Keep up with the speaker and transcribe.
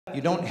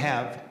You don't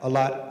have a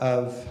lot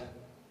of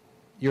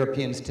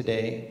Europeans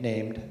today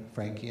named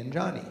Frankie and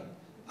Johnny.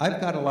 I've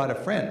got a lot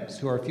of friends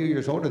who are a few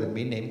years older than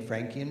me named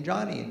Frankie and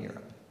Johnny in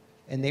Europe.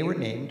 And they were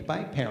named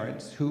by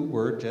parents who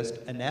were just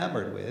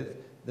enamored with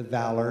the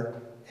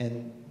valor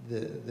and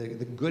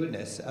the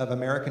goodness of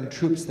American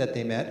troops that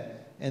they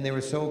met. And they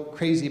were so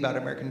crazy about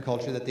American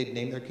culture that they'd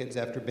name their kids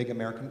after big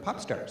American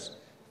pop stars,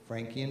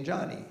 Frankie and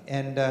Johnny.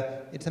 And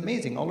it's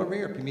amazing, all over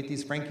Europe you meet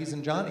these Frankies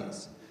and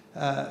Johnnies.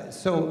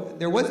 So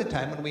there was a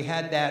time when we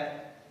had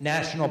that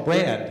national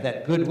brand,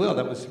 that goodwill,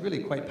 that was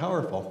really quite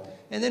powerful.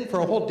 And then for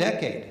a whole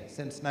decade,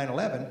 since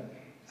 9/11,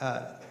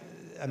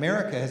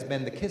 America has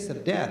been the kiss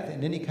of death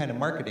in any kind of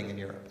marketing in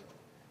Europe.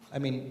 I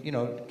mean, you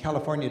know,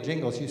 California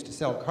Jingles used to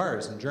sell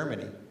cars in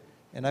Germany.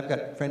 And I've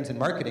got friends in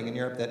marketing in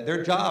Europe that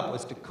their job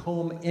was to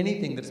comb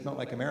anything that smelled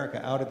like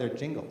America out of their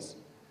jingles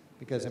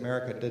because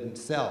America didn't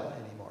sell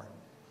anymore.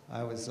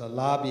 I was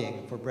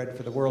lobbying for Bread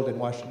for the World in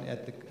Washington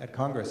at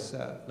Congress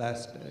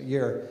last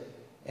year.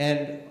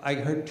 And I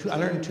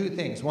learned two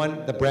things.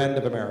 One, the brand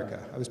of America.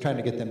 I was trying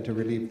to get them to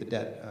relieve the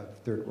debt of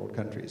third world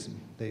countries.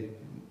 And they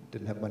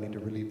didn't have money to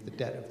relieve the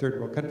debt of third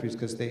world countries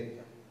because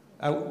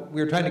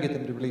we were trying to get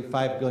them to relieve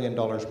 $5 billion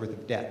worth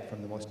of debt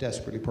from the most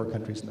desperately poor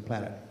countries on the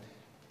planet,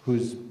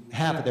 whose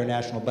half of their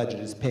national budget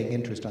is paying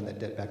interest on that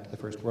debt back to the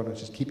first world, and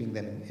it's just keeping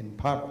them in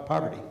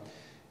poverty.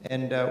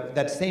 And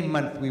that same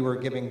month, we were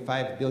giving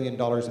 $5 billion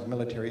of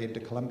military aid to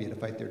Colombia to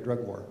fight their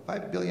drug war.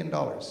 $5 billion.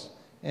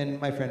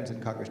 And my friends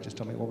in Congress just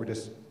told me, well,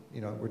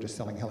 we're just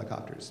selling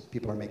helicopters.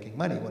 People are making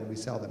money when we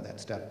sell them that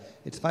stuff.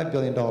 It's $5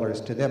 billion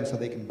to them so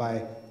they can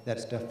buy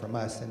that stuff from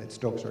us, and it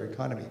stokes our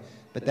economy.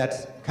 But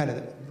that's kind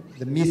of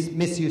the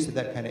misuse of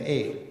that kind of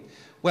aid.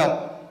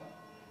 Well,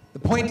 the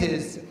point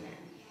is,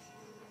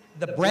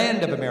 the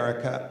brand of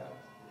America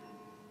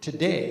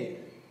today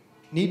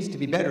needs to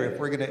be better if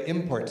we're going to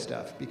import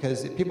stuff,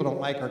 because if people don't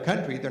like our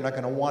country, they're not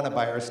going to want to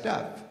buy our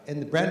stuff. And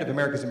the brand of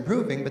America is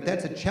improving, but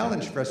that's a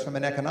challenge for us from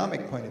an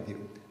economic point of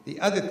view. The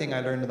other thing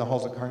I learned in the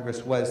halls of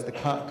Congress was the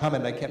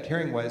comment I kept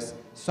hearing was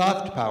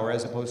soft power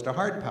as opposed to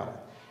hard power.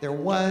 There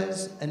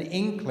was an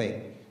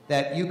inkling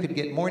that you could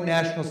get more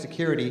national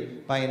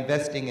security by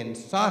investing in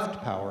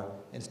soft power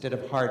instead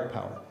of hard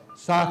power.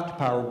 Soft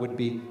power would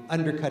be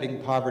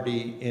undercutting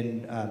poverty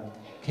in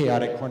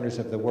chaotic corners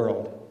of the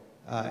world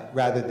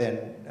rather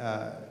than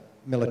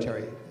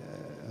military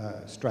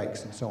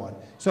strikes and so on.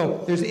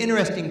 So there's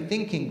interesting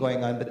thinking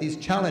going on, but these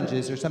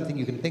challenges are something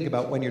you can think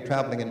about when you're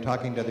traveling and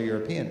talking to other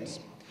Europeans.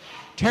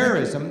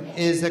 Terrorism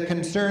is a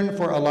concern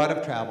for a lot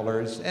of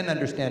travelers, and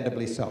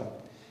understandably so.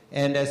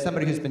 And as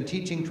somebody who's been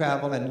teaching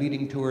travel and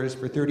leading tours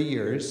for 30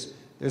 years,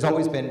 there's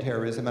always been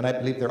terrorism, and I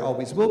believe there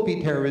always will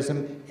be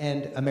terrorism,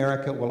 and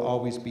America will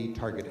always be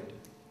targeted.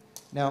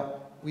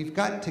 Now, we've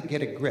got to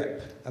get a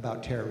grip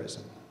about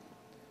terrorism.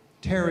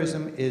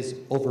 Terrorism is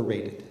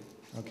overrated,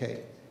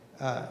 okay?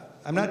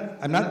 I'm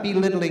not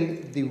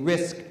belittling the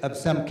risk of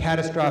some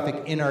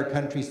catastrophic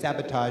in-our-country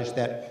sabotage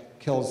that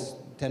kills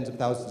tens of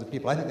thousands of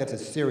people. I think that's a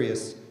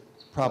serious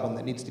problem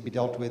that needs to be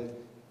dealt with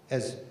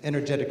as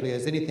energetically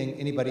as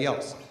anybody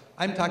else.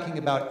 I'm talking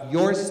about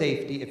your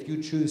safety if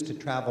you choose to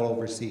travel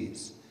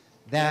overseas.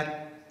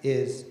 That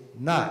is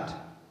not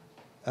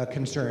a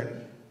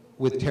concern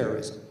with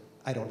terrorism,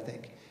 I don't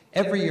think.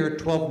 Every year,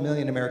 12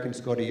 million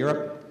Americans go to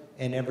Europe,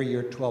 and every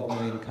year, 12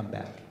 million come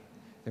back.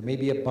 There may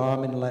be a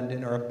bomb in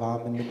London or a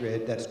bomb in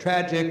Madrid. That's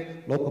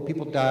tragic. Local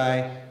people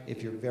die.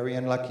 If you're very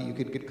unlucky, you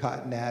could get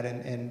caught in that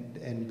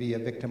and be a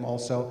victim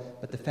also.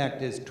 But the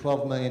fact is,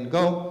 12 million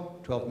go,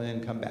 12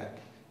 million come back.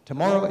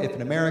 Tomorrow, if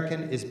an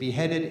American is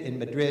beheaded in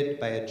Madrid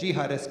by a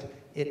jihadist,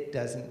 it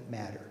doesn't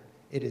matter.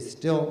 It is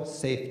still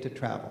safe to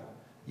travel.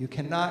 You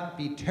cannot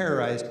be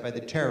terrorized by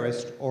the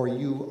terrorist, or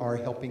you are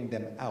helping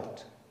them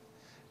out.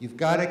 You've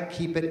got to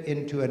keep it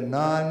into a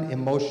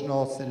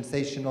non-emotional,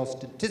 sensational,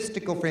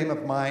 statistical frame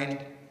of mind.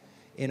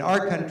 In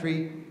our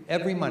country,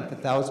 every month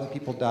 1,000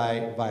 people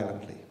die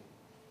violently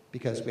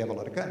because we have a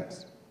lot of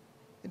guns.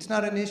 It's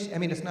not an issue. I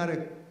mean, it's not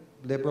a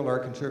liberal or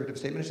a conservative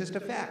statement. It's just a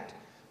fact.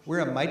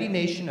 We're a mighty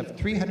nation of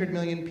 300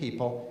 million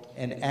people,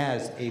 and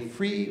as a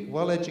free,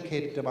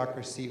 well-educated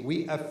democracy,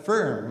 we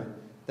affirm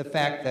the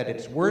fact that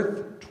it's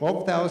worth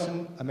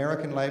 12,000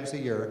 American lives a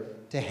year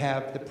to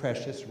have the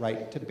precious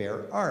right to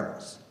bear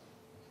arms.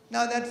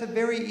 Now, that's a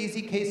very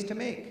easy case to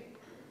make,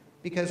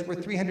 because we're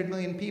 300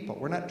 million people.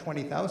 We're not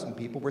 20,000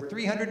 people, we're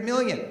 300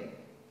 million.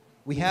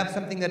 We have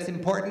something that's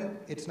important.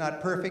 It's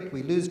not perfect.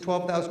 We lose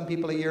 12,000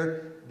 people a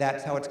year.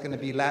 That's how it's going to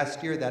be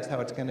last year. That's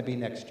how it's going to be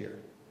next year.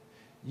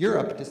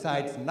 Europe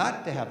decides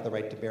not to have the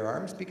right to bear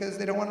arms because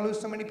they don't want to lose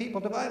so many people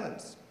to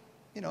violence.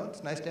 You know,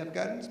 it's nice to have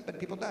guns, but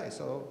people die,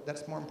 so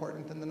that's more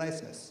important than the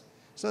niceness.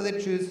 So they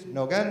choose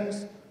no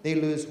guns. They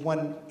lose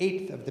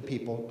 1/8 of the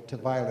people to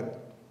violent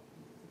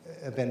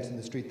events in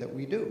the street that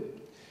we do.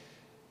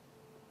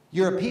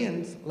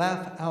 Europeans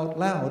laugh out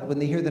loud when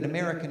they hear that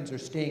Americans are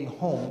staying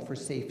home for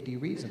safety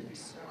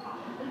reasons.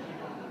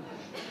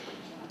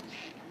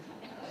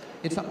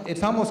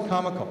 It's almost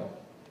comical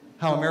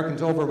how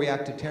Americans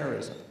overreact to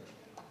terrorism.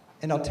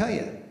 And I'll tell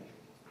you,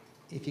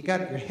 if you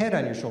got your head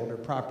on your shoulder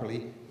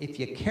properly, if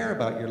you care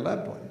about your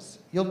loved ones,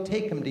 you'll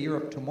take them to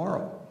Europe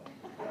tomorrow.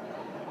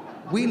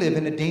 We live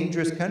in a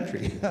dangerous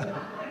country.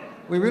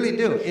 We really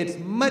do. It's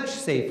much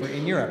safer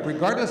in Europe,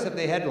 regardless of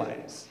the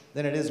headlines,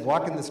 than it is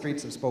walking the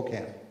streets of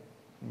Spokane.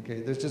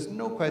 Okay, there's just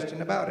no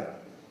question about it.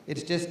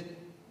 It's just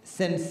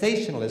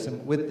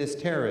sensationalism with this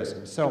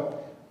terrorism.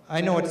 So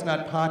I know it's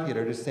not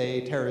popular to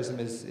say terrorism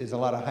is a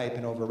lot of hype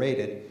and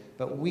overrated,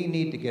 but we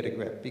need to get a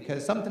grip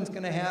because something's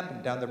going to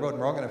happen down the road and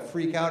we're all going to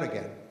freak out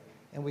again.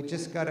 And we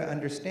just got to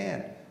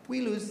understand.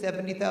 We lose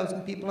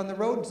 70,000 people on the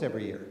roads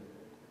every year.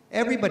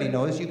 Everybody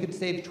knows you could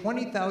save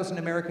 20,000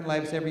 American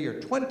lives every year,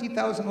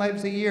 20,000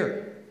 lives a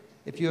year,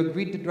 if you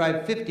agreed to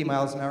drive 50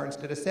 miles an hour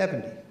instead of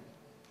 70.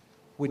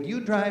 Would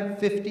you drive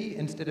 50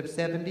 instead of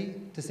 70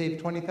 to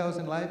save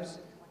 20,000 lives?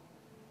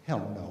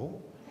 Hell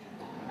no.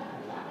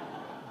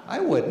 I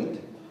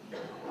wouldn't.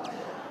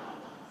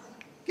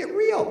 Get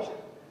real.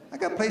 I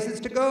got places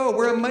to go.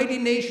 We're a mighty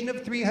nation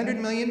of 300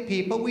 million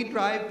people. We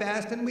drive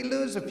fast and we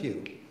lose a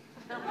few.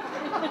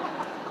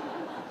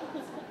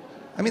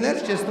 I mean,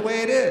 that's just the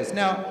way it is.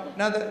 Now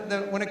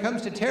when it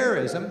comes to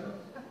terrorism,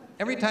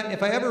 every time,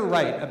 if I ever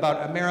write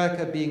about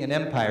America being an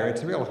empire,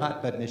 it's a real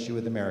hot-button issue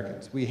with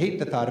Americans. We hate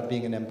the thought of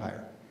being an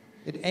empire.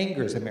 It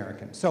angers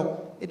Americans.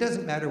 So it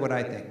doesn't matter what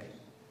I think.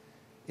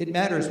 It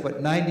matters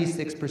what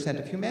 96%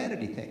 of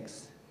humanity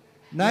thinks.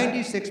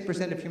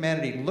 96% of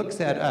humanity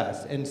looks at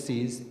us and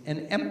sees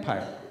an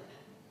empire.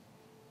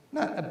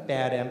 Not a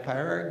bad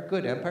empire or a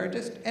good empire,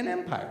 just an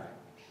empire.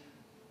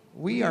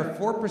 We are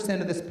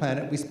 4% of this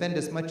planet. We spend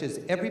as much as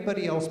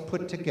everybody else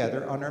put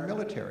together on our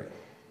military.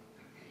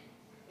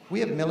 We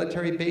have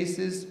military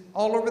bases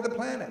all over the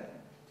planet.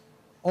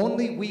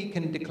 Only we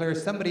can declare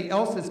somebody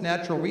else's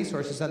natural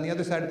resources on the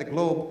other side of the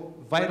globe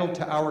vital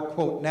to our,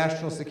 quote,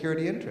 national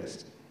security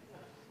interest.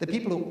 The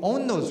people who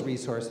own those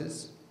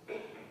resources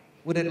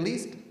would at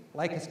least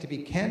like us to be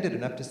candid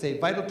enough to say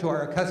vital to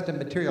our accustomed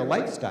material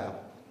lifestyle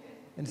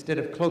instead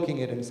of cloaking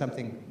it in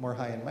something more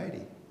high and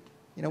mighty.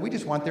 You know, we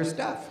just want their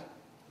stuff,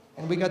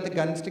 and we got the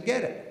guns to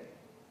get it.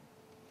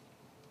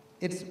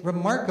 It's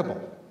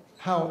remarkable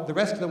how the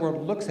rest of the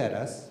world looks at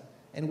us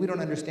and we don't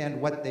understand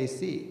what they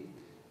see.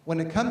 When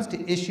it comes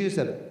to issues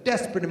of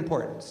desperate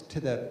importance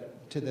to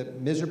the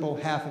miserable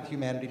half of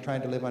humanity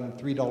trying to live on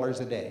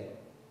 $3 a day,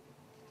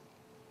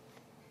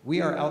 we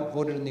are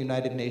outvoted in the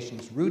United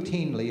Nations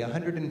routinely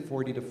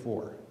 140 to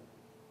 4.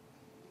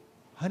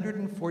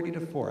 140 to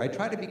 4. I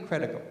try to be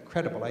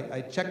credible.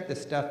 I check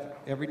this stuff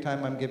every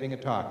time I'm giving a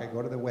talk. I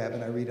go to the web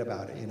and I read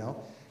about it, you know.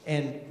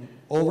 And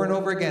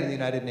over again in the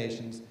United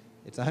Nations,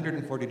 it's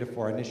 140 to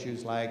 4 on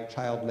issues like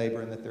child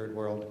labor in the third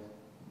world,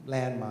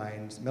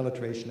 landmines,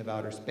 militarization of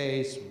outer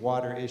space,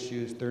 water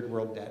issues, third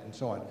world debt, and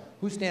so on.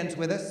 Who stands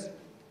with us?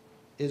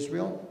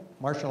 Israel,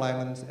 Marshall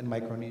Islands, and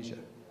Micronesia.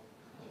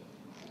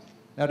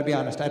 Now, to be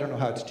honest, I don't know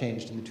how it's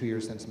changed in the 2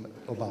 years since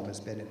Obama's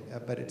been in,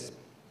 but it's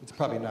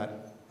probably not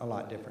a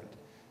lot different.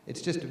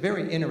 It's just a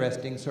very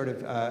interesting sort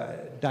of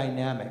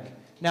dynamic.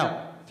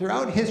 Now,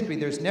 throughout history,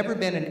 there's never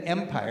been an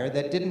empire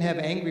that didn't have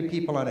angry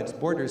people on its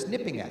borders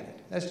nipping at it.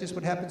 That's just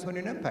what happens when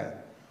you're an empire.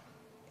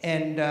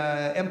 And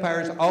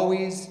empires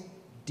always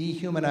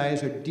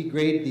dehumanize or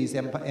degrade these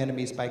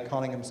enemies by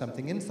calling them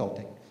something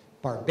insulting.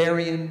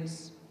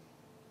 Barbarians.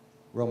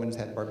 Romans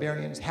had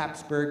barbarians.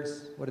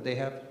 Habsburgs, what did they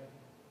have?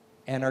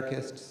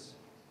 Anarchists.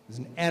 There's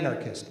an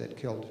anarchist that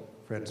killed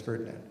Franz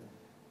Ferdinand.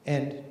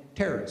 And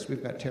terrorists,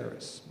 we've got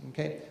terrorists,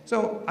 okay?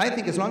 So I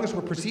think as long as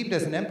we're perceived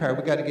as an empire,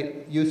 we've got to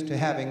get used to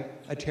having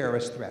a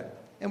terrorist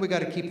threat. And we've got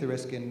to keep the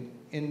risk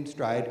in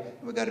stride.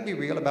 And we've got to be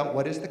real about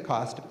what is the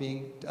cost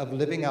of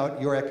living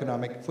out your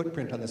economic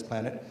footprint on this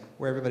planet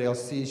where everybody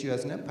else sees you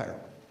as an empire.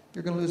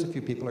 You're going to lose a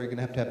few people or you're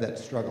going to have that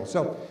struggle.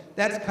 So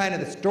that's kind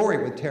of the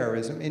story with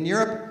terrorism. In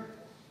Europe,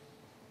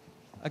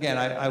 again,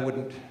 I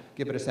wouldn't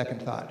give it a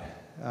second thought.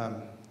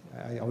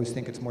 I always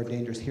think it's more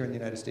dangerous here in the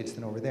United States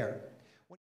than over there.